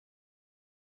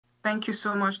Thank you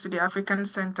so much to the African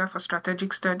Center for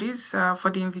Strategic Studies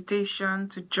for the invitation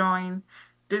to join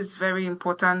this very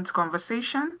important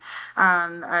conversation.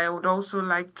 And I would also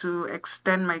like to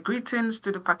extend my greetings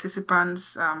to the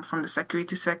participants from the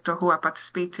security sector who are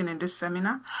participating in this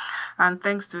seminar. And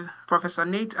thanks to Professor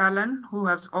Nate Allen, who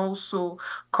has also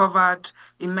covered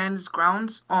immense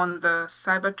grounds on the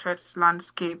cyber threats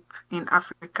landscape in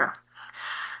Africa.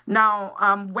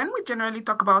 Now, when we generally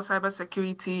talk about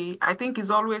cybersecurity, I think it's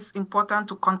always important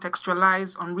to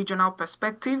contextualize on regional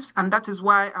perspectives, and that is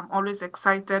why I'm always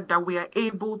excited that we are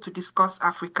able to discuss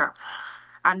Africa.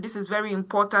 And this is very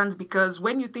important because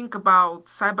when you think about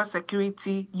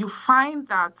cybersecurity, you find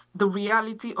that the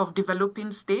reality of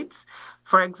developing states,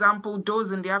 for example, those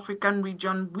in the African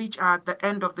region, which are at the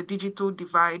end of the digital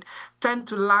divide, tend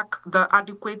to lack the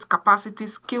adequate capacity,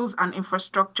 skills, and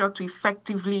infrastructure to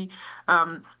effectively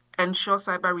ensure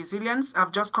cyber resilience.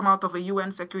 I've just come out of a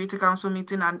UN Security Council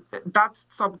meeting, and that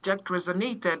subject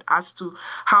resonated as to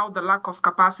how the lack of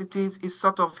capacities is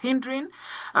sort of hindering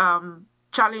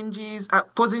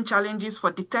posing challenges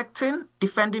for detecting,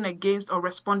 defending against, or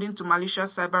responding to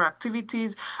malicious cyber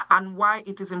activities, and why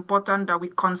it is important that we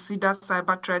consider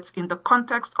cyber threats in the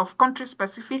context of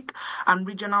country-specific and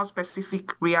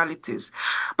regional-specific realities.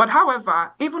 But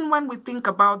however, even when we think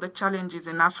about the challenges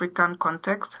in African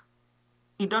context,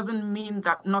 it doesn't mean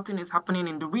that nothing is happening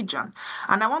in the region.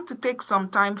 And I want to take some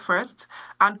time first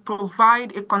and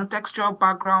provide a contextual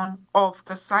background of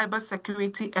the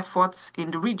cybersecurity efforts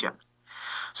in the region.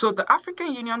 So the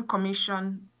African Union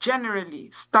Commission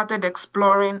generally started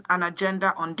exploring an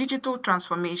agenda on digital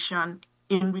transformation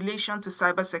in relation to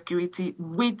cybersecurity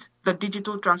with the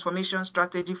Digital Transformation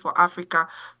Strategy for Africa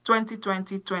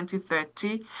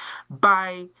 2020-2030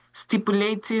 by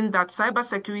stipulating that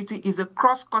cybersecurity is a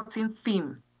cross-cutting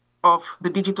theme of the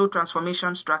Digital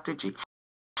Transformation Strategy.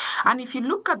 And if you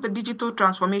look at the Digital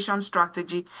Transformation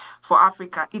Strategy for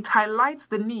Africa, it highlights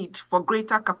the need for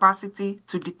greater capacity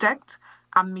to detect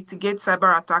and mitigate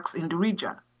cyber attacks in the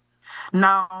region.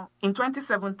 Now, in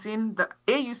 2017, the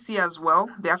AUC as well,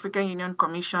 the African Union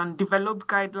Commission, developed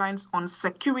guidelines on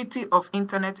security of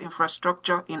internet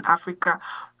infrastructure in Africa,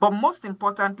 but most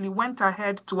importantly, went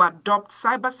ahead to adopt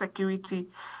cybersecurity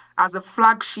as a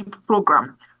flagship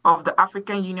program of the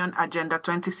African Union Agenda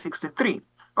 2063.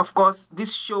 Of course,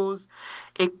 this shows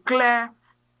a clear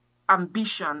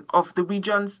ambition of the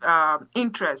region's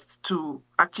interest to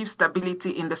achieve stability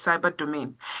in the cyber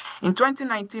domain. In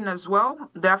 2019 as well,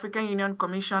 the African Union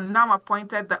Commission now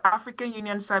appointed the African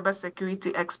Union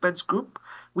Cybersecurity Experts Group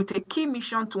with a key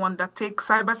mission to undertake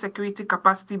cybersecurity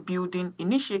capacity building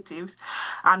initiatives,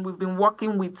 and we've been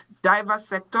working with diverse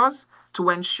sectors to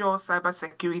ensure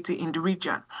cybersecurity in the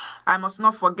region. I must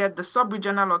not forget the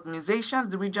sub-regional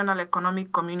organizations, the regional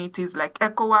economic communities like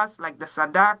ECOWAS, like the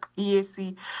SADC,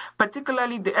 EAC,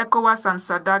 particularly the ECOWAS and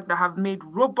SADC that have made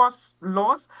robust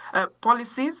laws,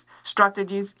 policies,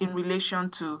 strategies in relation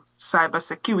to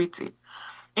cybersecurity.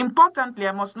 Importantly,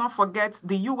 I must not forget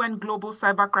the UN Global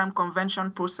Cybercrime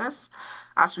Convention process.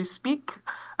 As we speak,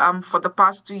 for the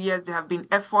past 2 years, there have been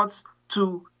efforts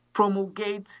to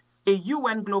promulgate a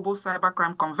UN Global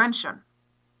Cybercrime Convention.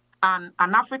 And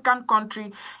an African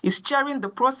country is chairing the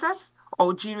process.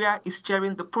 Algeria is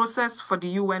chairing the process for the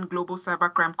UN Global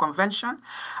Cybercrime Convention.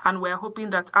 And we're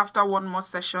hoping that after one more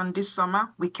session this summer,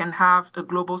 we can have a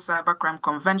Global Cybercrime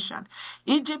Convention.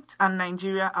 Egypt and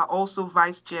Nigeria are also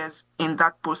vice chairs in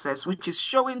that process, which is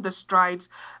showing the strides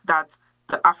that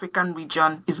the African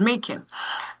region is making.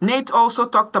 Nate also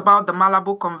talked about the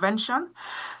Malabo Convention.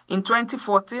 In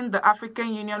 2014, the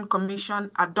African Union Commission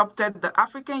adopted the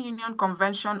African Union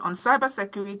Convention on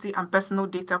Cybersecurity and Personal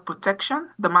Data Protection,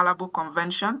 the Malabo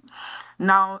Convention.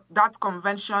 Now, that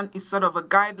convention is sort of a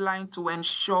guideline to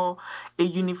ensure a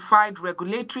unified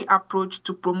regulatory approach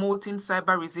to promoting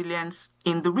cyber resilience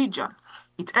in the region.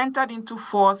 It entered into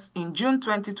force in June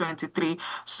 2023.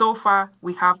 So far,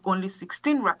 we have only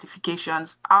 16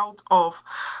 ratifications out of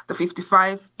the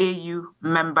 55 AU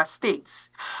member states.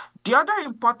 The other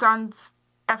important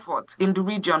effort in the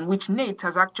region, which Nate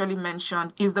has actually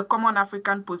mentioned, is the Common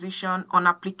African Position on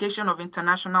application of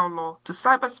international law to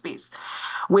cyberspace.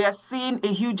 We are seeing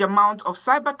a huge amount of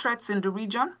cyber threats in the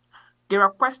region. There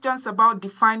are questions about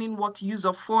defining what use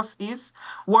of force is,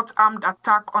 what armed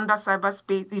attack under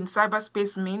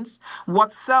cyberspace means,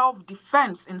 what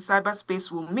self-defense in cyberspace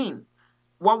will mean.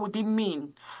 What would it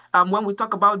mean when we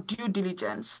talk about due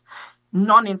diligence,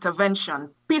 non-intervention,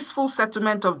 peaceful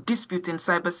settlement of dispute in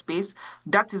cyberspace?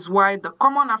 That is why the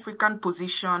Common African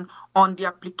Position on the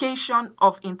application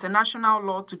of international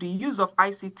law to the use of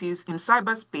ICTs in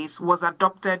cyberspace was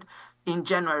adopted in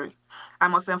January. I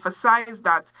must emphasize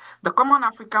that the Common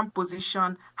African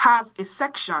Position has a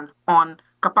section on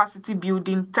capacity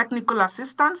building, technical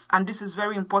assistance, and this is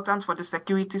very important for the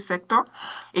security sector.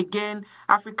 Again,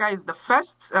 Africa is the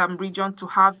first region to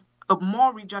have a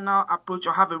more regional approach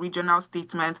or have a regional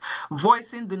statement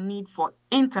voicing the need for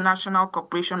international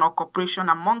cooperation or cooperation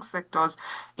among sectors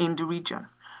in the region.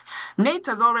 Nate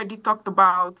has already talked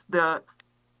about the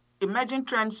emerging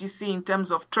trends you see in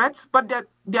terms of threats, but there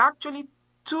are actually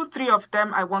 2-3 of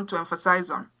them I want to emphasize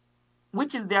on,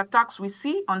 which is the attacks we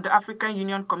see on the African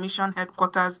Union Commission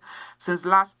headquarters since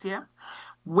last year,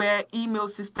 where email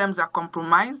systems are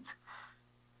compromised.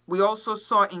 We also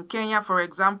saw in Kenya, for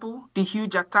example, the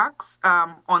huge attacks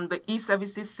on the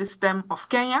e-services system of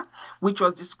Kenya, which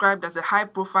was described as a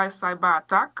high-profile cyber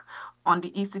attack on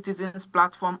the e-citizens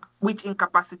platform, which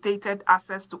incapacitated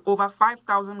access to over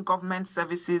 5,000 government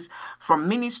services from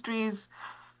ministries,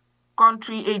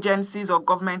 country agencies, or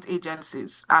government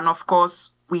agencies. And of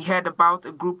course, we heard about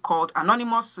a group called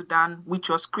Anonymous Sudan, which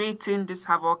was creating this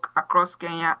havoc across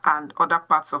Kenya and other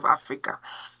parts of Africa.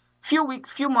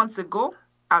 Few months ago,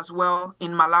 as well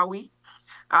in Malawi,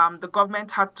 the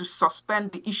government had to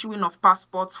suspend the issuing of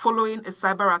passports following a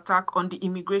cyber attack on the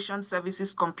immigration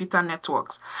services computer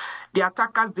networks. The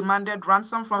attackers demanded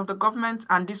ransom from the government,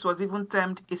 and this was even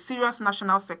termed a serious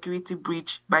national security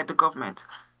breach by the government.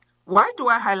 Why do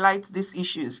I highlight these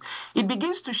issues? It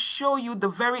begins to show you the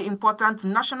very important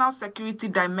national security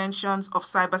dimensions of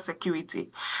cybersecurity.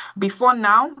 Before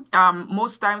now,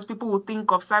 most times people will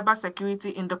think of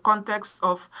cybersecurity in the context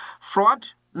of fraud,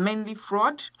 mainly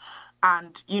fraud,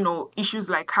 and issues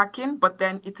like hacking, but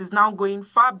then it is now going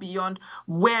far beyond,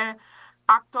 where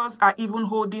actors are even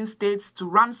holding states to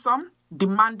ransom,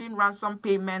 demanding ransom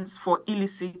payments for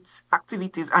illicit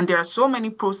activities. And there are so many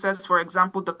processes, for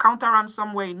example, the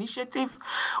counter-ransomware initiative,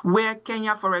 where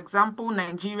Kenya, for example,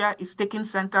 Nigeria is taking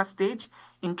center stage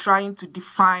in trying to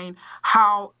define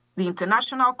how the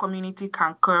international community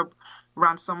can curb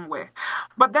ransomware.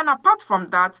 But then apart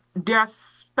from that, there are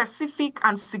specific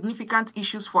and significant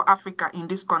issues for Africa in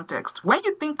this context. When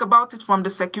you think about it from the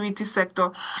security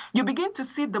sector, you begin to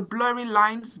see the blurry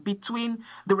lines between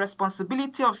the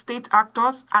responsibility of state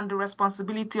actors and the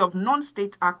responsibility of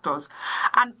non-state actors,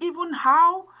 and even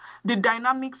how the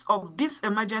dynamics of these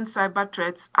emergent cyber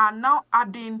threats are now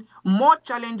adding more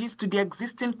challenges to the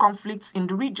existing conflicts in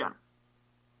the region.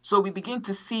 So we begin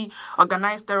to see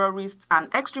organized terrorists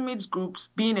and extremist groups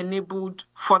being enabled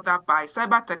further by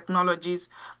cyber technologies.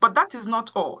 But that is not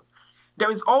all.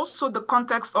 There is also the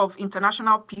context of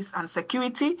international peace and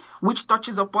security, which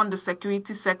touches upon the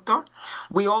security sector.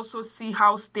 We also see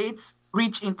how states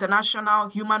reach international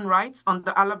human rights on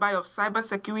the alibi of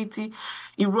cybersecurity,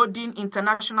 eroding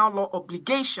international law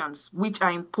obligations which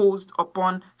are imposed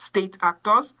upon state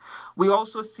actors. We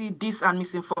also see dis and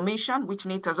misinformation, which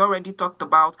Nate has already talked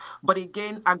about, but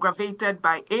again aggravated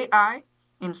by AI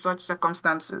in such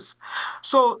circumstances.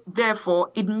 So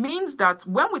therefore, it means that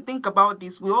when we think about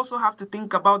this, we also have to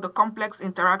think about the complex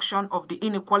interaction of the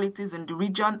inequalities in the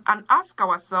region and ask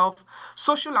ourselves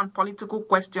social and political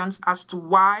questions as to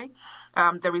why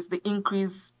there is the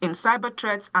increase in cyber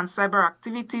threats and cyber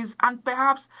activities, and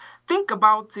perhaps think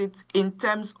about it in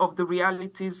terms of the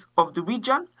realities of the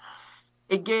region.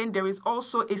 Again, there is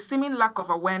also a seeming lack of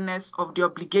awareness of the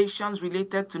obligations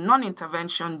related to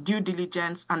non-intervention, due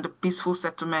diligence, and the peaceful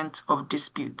settlement of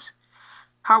disputes.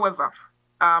 However,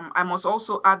 I must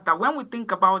also add that when we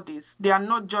think about this, they are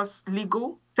not just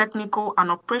legal, technical, and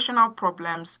operational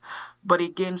problems, but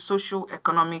again, social,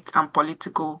 economic, and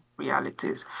political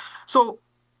realities. So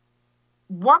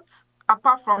what,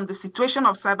 apart from the situation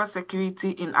of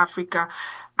cybersecurity in Africa,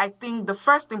 I think the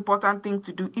first important thing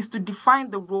to do is to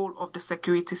define the role of the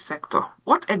security sector.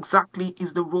 What exactly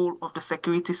is the role of the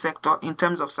security sector in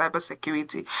terms of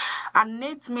cybersecurity? And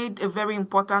Nate made a very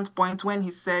important point when he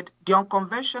said the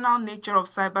unconventional nature of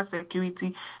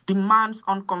cybersecurity demands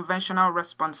unconventional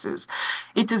responses.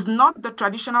 It is not the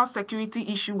traditional security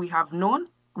issue we have known,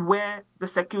 where the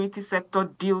security sector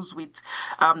deals with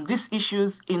these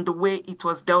issues in the way it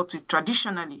was dealt with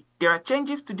traditionally. There are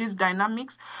changes to these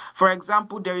dynamics. For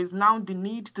example, there is now the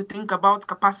need to think about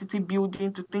capacity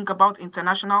building, to think about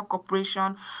international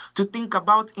cooperation, to think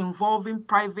about involving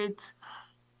private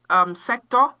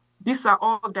sector. These are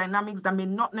all dynamics that may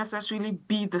not necessarily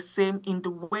be the same in the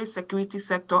way security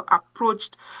sector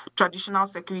approached traditional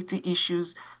security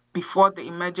issues before the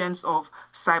emergence of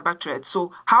cyber threats.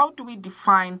 So how do we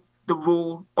define the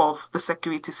role of the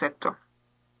security sector?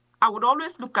 I would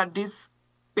always look at this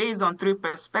based on 3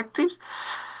 perspectives: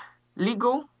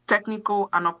 legal, technical,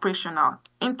 and operational.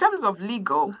 In terms of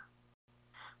legal,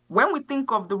 when we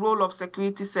think of the role of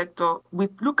security sector, we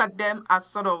look at them as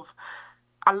sort of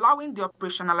allowing the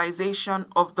operationalization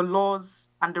of the laws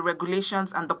and the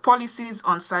regulations and the policies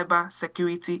on cyber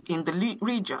security in the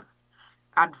region,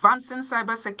 advancing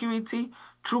cybersecurity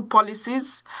through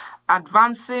policies,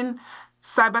 advancing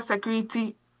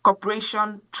cybersecurity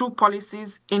cooperation through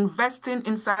policies, investing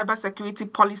in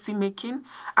cybersecurity policy making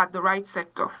at the right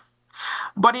sector.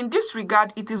 But in this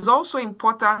regard, it is also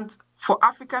important for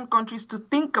African countries to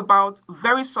think about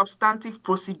very substantive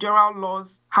procedural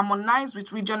laws harmonized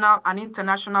with regional and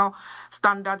international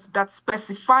standards that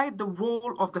specify the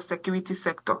role of the security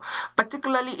sector,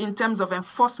 particularly in terms of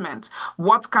enforcement.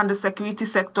 What can the security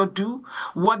sector do?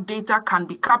 What data can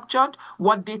be captured?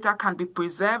 What data can be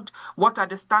preserved? What are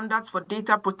the standards for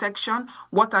data protection?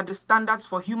 What are the standards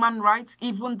for human rights,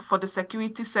 even for the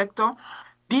security sector?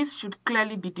 These should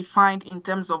clearly be defined in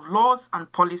terms of laws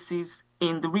and policies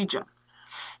in the region.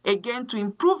 Again, to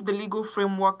improve the legal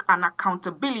framework and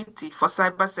accountability for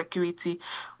cybersecurity,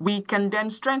 we can then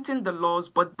strengthen the laws,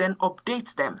 but then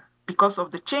update them because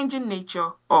of the changing nature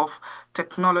of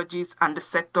technologies and the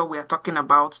sector we are talking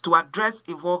about to address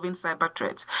evolving cyber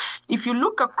threats. If you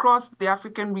look across the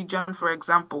African region, for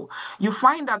example, you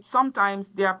find that sometimes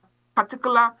there are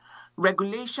particular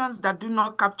regulations that do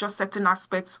not capture certain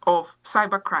aspects of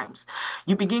cyber crimes.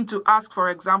 You begin to ask, for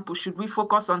example, should we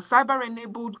focus on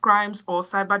cyber-enabled crimes or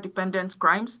cyber-dependent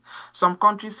crimes? Some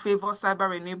countries favor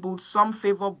cyber-enabled, some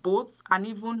favor both, and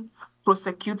even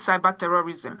prosecute cyber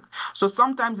terrorism. So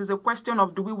sometimes it's a question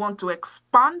of, do we want to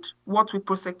expand what we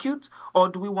prosecute, or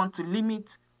do we want to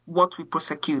limit what we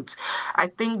prosecute? I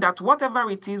think that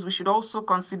whatever it is, we should also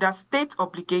consider state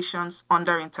obligations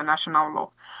under international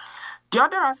law. The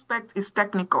other aspect is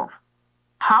technical.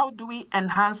 How do we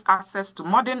enhance access to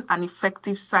modern and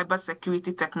effective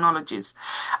cybersecurity technologies?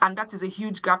 And that is a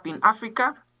huge gap in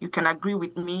Africa. You can agree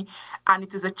with me. And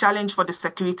it is a challenge for the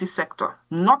security sector.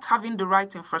 Not having the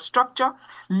right infrastructure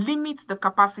limits the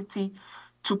capacity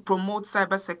to promote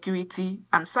cybersecurity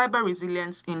and cyber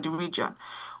resilience in the region.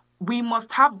 We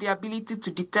must have the ability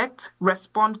to detect,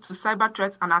 respond to cyber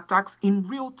threats and attacks in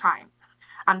real time.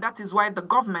 And that is why the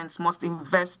governments must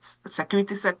invest, the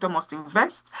security sector must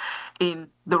invest in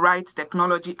the right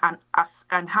technology and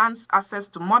enhance access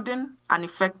to modern and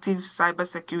effective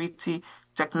cybersecurity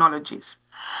technologies.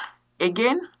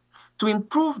 Again, to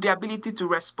improve the ability to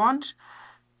respond,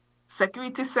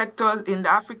 security sectors in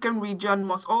the African region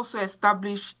must also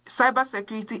establish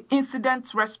cybersecurity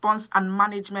incident response and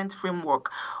management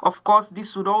framework. Of course,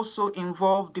 this would also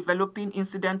involve developing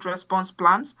incident response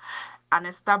plans and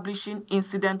establishing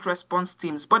incident response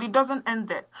teams. But it doesn't end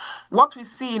there. What we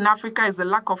see in Africa is a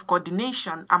lack of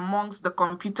coordination amongst the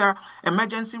computer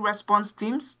emergency response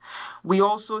teams. We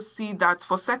also see that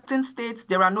for certain states,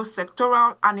 there are no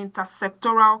sectoral and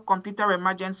intersectoral computer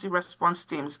emergency response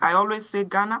teams. I always say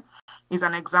Ghana is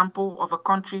an example of a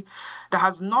country that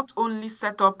has not only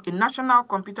set up a national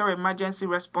computer emergency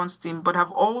response team, but have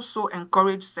also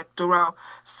encouraged sectoral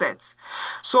sets.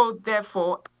 So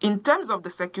therefore, in terms of the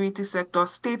security sector,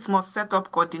 states must set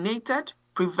up coordinated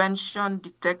prevention,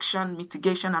 detection,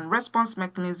 mitigation, and response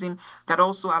mechanism that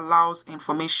also allows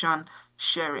information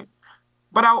sharing.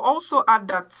 But I'll also add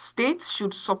that states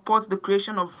should support the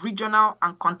creation of regional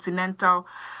and continental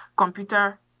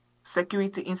computer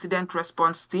security incident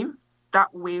response team.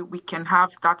 That way we can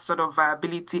have that sort of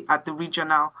viability at the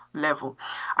regional level.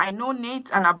 I know Nate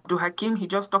and Abdul Hakim, he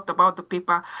just talked about the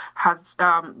paper,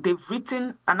 they've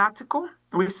written an article,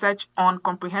 research on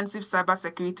comprehensive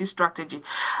cybersecurity strategy.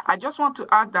 I just want to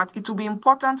add that it will be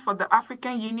important for the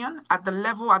African Union at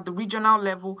the regional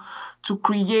level, to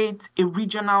create a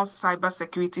regional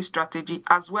cybersecurity strategy,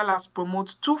 as well as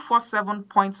promote 247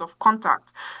 points of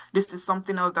contact. This is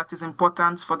something else that is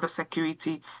important for the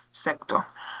security sector.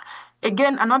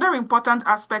 Again, another important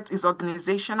aspect is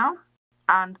organizational.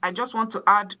 And I just want to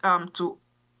add to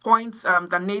points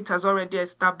that Nate has already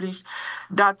established,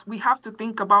 that we have to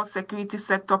think about security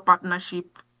sector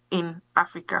partnership in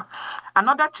Africa.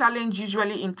 Another challenge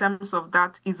usually in terms of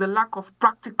that is the lack of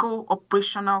practical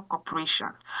operational cooperation.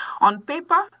 On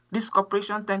paper, this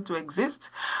cooperation tends to exist,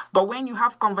 but when you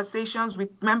have conversations with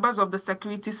members of the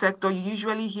security sector, you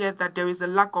usually hear that there is a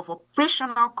lack of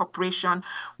operational cooperation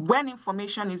when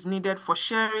information is needed for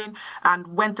sharing and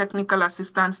when technical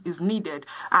assistance is needed.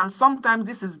 And sometimes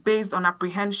this is based on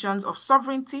apprehensions of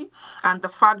sovereignty and the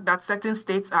fact that certain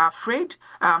states are afraid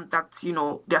that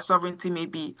their sovereignty may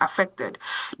be affected.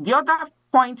 The other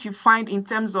point you find in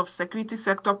terms of security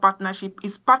sector partnership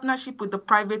is partnership with the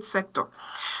private sector.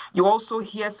 You also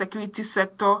hear security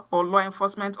sector or law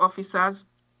enforcement officers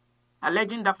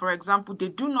alleging that, for example, they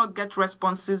do not get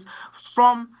responses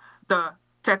from the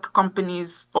tech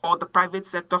companies or the private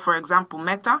sector, for example,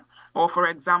 Meta, or for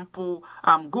example,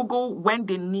 Google, when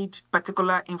they need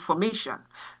particular information.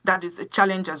 That is a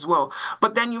challenge as well.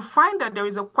 But then you find that there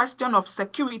is a question of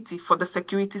security for the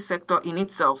security sector in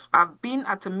itself. I've been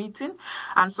at a meeting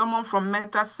and someone from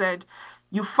Meta said,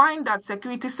 you find that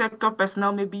security sector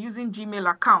personnel may be using Gmail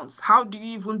accounts. How do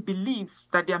you even believe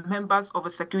that they are members of a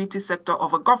security sector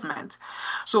of a government?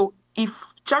 So if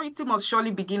charity must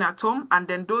surely begin at home, and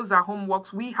then those are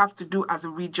homeworks we have to do as a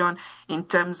region in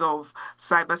terms of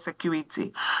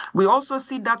cybersecurity. We also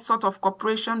see that sort of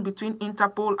cooperation between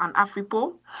Interpol and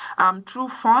Afripol through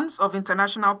funds of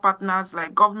international partners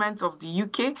like government of the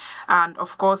UK and,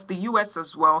 of course, the US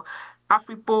as well.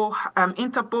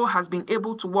 Interpol has been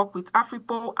able to work with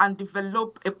Afripol and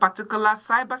develop a particular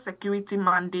cybersecurity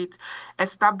mandate,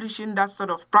 establishing that sort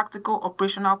of practical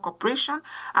operational cooperation.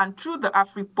 And through the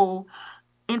Afripol,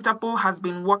 Interpol has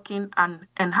been working on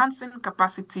enhancing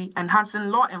capacity,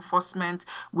 enhancing law enforcement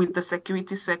with the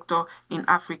security sector in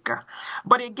Africa.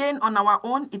 But again, on our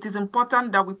own, it is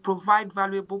important that we provide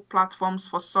valuable platforms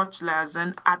for such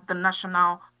liaison at the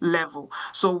national level.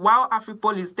 So while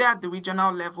Afripol is there at the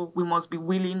regional level, we must be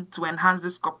willing to enhance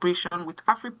this cooperation with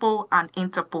Afripol and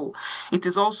Interpol. It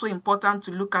is also important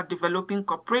to look at developing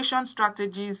cooperation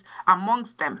strategies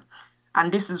amongst them. And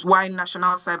this is why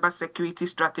national cybersecurity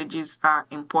strategies are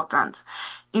important.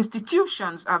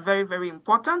 Institutions are very, very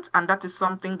important, and that is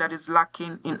something that is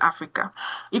lacking in Africa.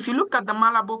 If you look at the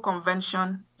Malabo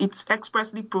Convention, it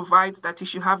expressly provides that you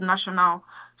should have national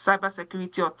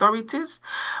cybersecurity authorities.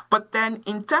 But then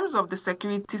in terms of the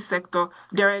security sector,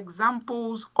 there are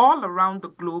examples all around the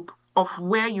globe of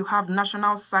where you have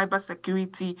national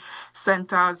cybersecurity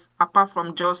centers apart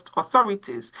from just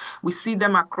authorities. We see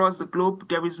them across the globe.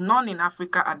 There is none in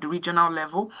Africa at the regional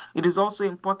level. It is also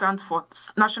important for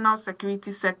national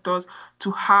security sectors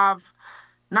to have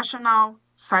national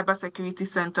cybersecurity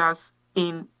centers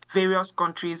in various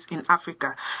countries in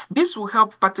Africa. This will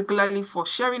help particularly for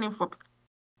sharing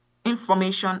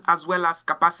information as well as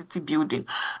capacity building.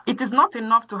 It is not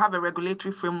enough to have a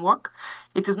regulatory framework.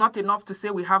 It is not enough to say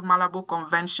we have Malabo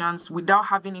conventions without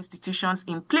having institutions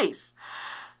in place.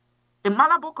 A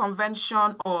Malabo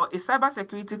convention or a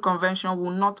cybersecurity convention will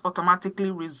not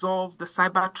automatically resolve the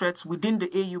cyber threats within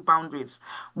the AU boundaries.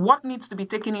 What needs to be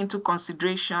taken into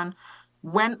consideration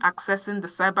when accessing the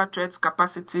cyber threats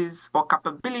capacities or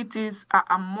capabilities are,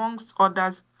 amongst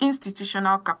others,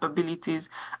 institutional capabilities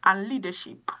and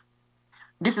leadership.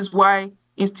 This is why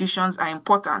institutions are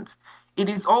important. It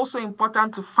is also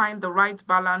important to find the right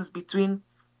balance between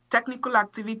technical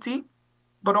activity,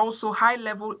 but also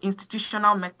high-level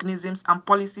institutional mechanisms and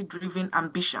policy-driven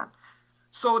ambition,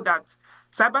 so that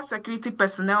cybersecurity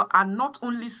personnel are not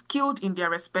only skilled in their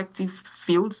respective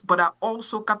fields, but are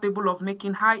also capable of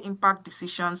making high-impact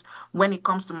decisions when it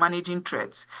comes to managing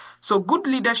threats. So good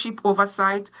leadership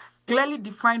oversight, clearly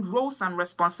defined roles and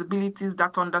responsibilities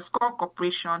that underscore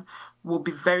cooperation will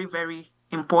be very, very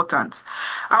important.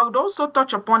 I would also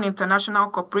touch upon international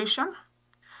cooperation.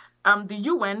 The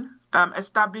UN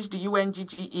established the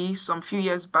UNGGE some few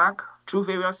years back through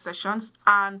various sessions,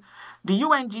 and the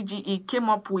UNGGE came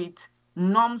up with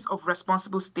norms of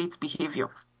responsible state behavior.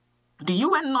 The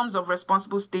UN norms of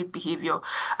responsible state behavior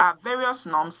are various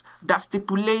norms that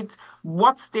stipulate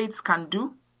what states can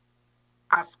do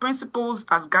as principles,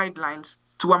 as guidelines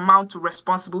to amount to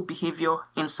responsible behavior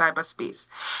in cyberspace.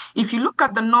 If you look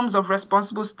at the norms of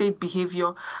responsible state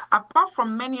behavior, apart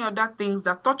from many other things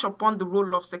that touch upon the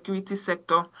role of security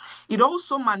sector, it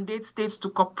also mandates states to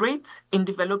cooperate in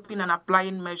developing and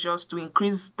applying measures to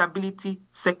increase stability,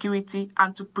 security,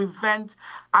 and to prevent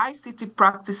ICT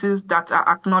practices that are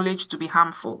acknowledged to be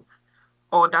harmful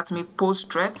or that may pose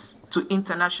threats to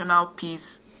international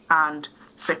peace and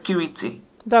security.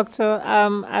 Dr.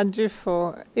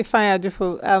 Ajufo,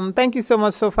 Ifeanyi-Ajufo, thank you so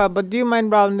much so far, but do you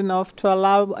mind rounding off to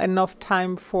allow enough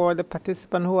time for the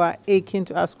participants who are aching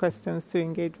to ask questions to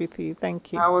engage with you?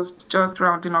 Thank you. I was just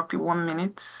rounding up in 1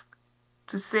 minute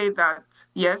to say that,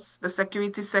 yes, the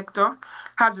security sector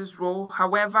has its role.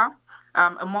 However,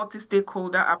 a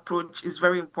multi-stakeholder approach is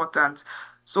very important.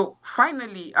 So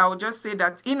finally, I will just say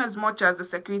that in as much as the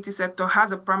security sector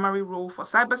has a primary role for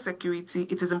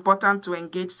cybersecurity, it is important to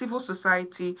engage civil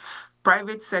society,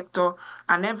 private sector,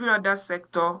 and every other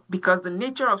sector, because the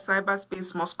nature of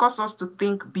cyberspace must cause us to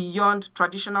think beyond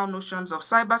traditional notions of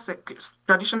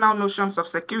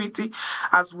security,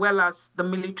 as well as the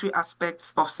military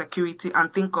aspects of security,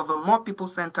 and think of a more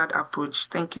people-centered approach.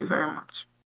 Thank you very much.